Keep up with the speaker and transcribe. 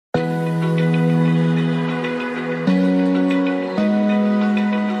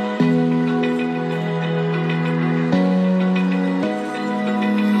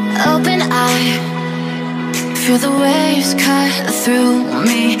Feel the waves cut through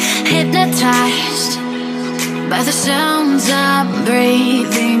me, hypnotized by the sounds I'm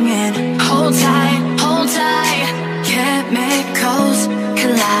breathing in. Hold tight, hold tight, chemicals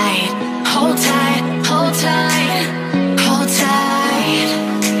collide. Hold tight, hold tight, hold tight.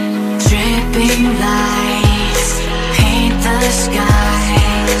 Dripping lights paint the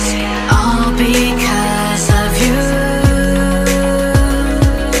skies, all because of you.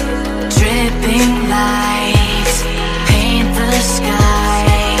 Dripping lights paint the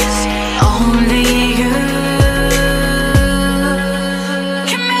skies, only you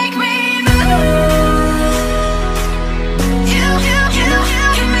can make me move. You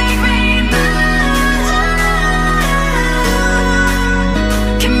can make me move.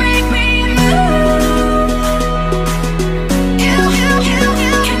 Can make me move. You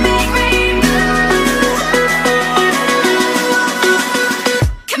can make me move.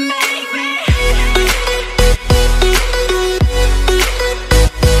 Can make me.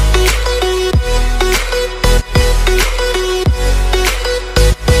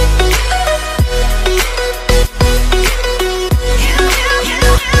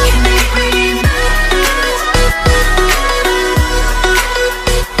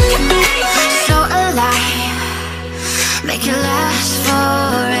 So alive, make it last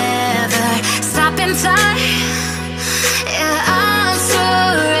forever. Stop in time, yeah, I'm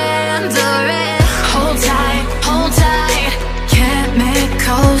surrendering. Hold tight,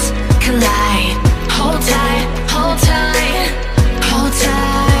 chemicals collide. Hold tight, hold tight, hold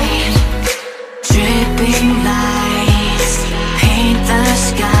tight. Dripping lights paint the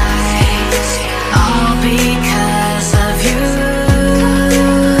skies, all because of you.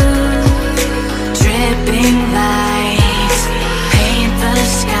 Dripping lights paint the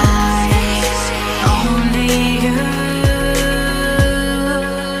skies, only you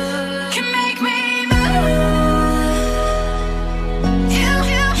can make me move. You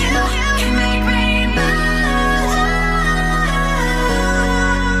can make me move.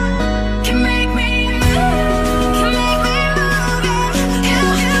 Can make me move. Can make me move. You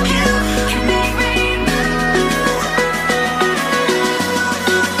can make me move.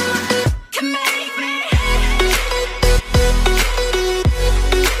 Can make me.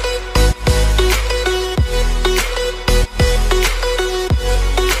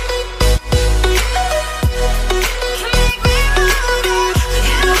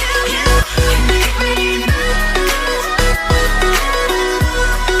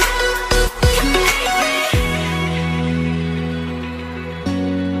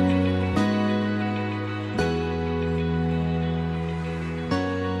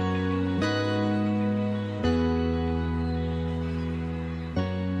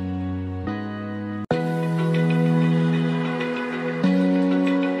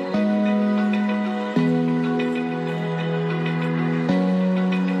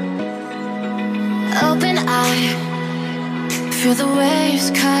 Open eye, feel the waves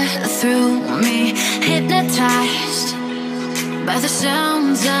cut through me, hypnotized by the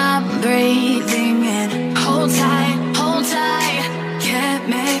sounds I'm breathing in. Hold tight,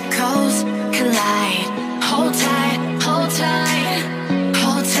 chemicals collide. Hold tight, hold tight,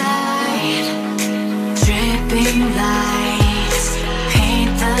 hold tight. Dripping lights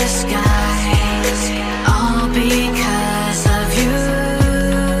paint the skies, all because of you.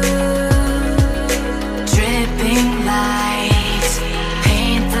 Dripping lights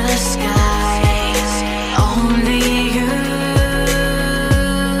paint the skies, only you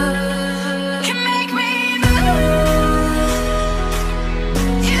can make me move.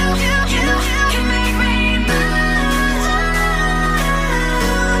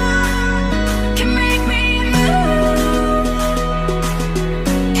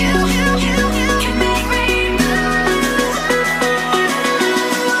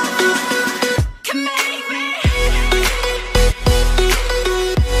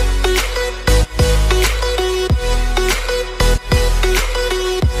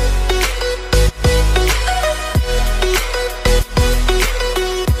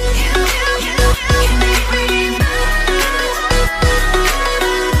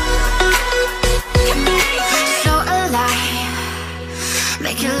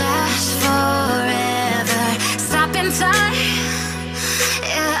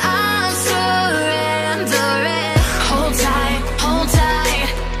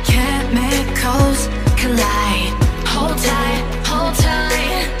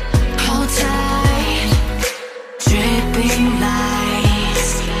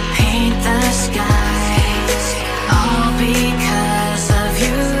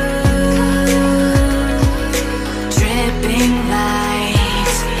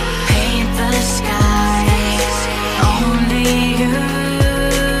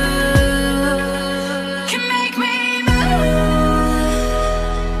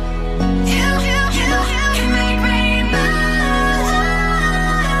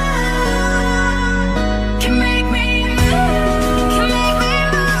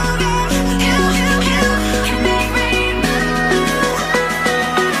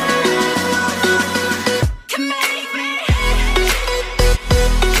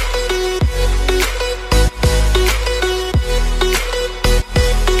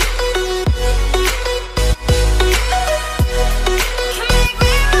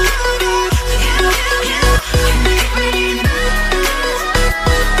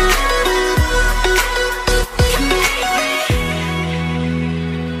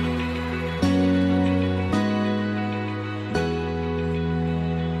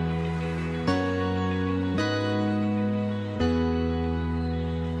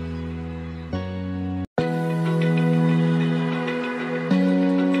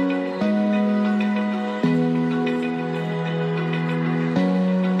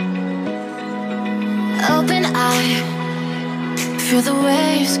 Feel the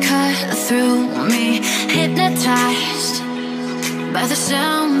waves cut through me, hypnotized by the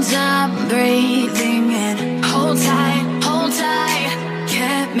sounds I'm breathing in. Hold tight.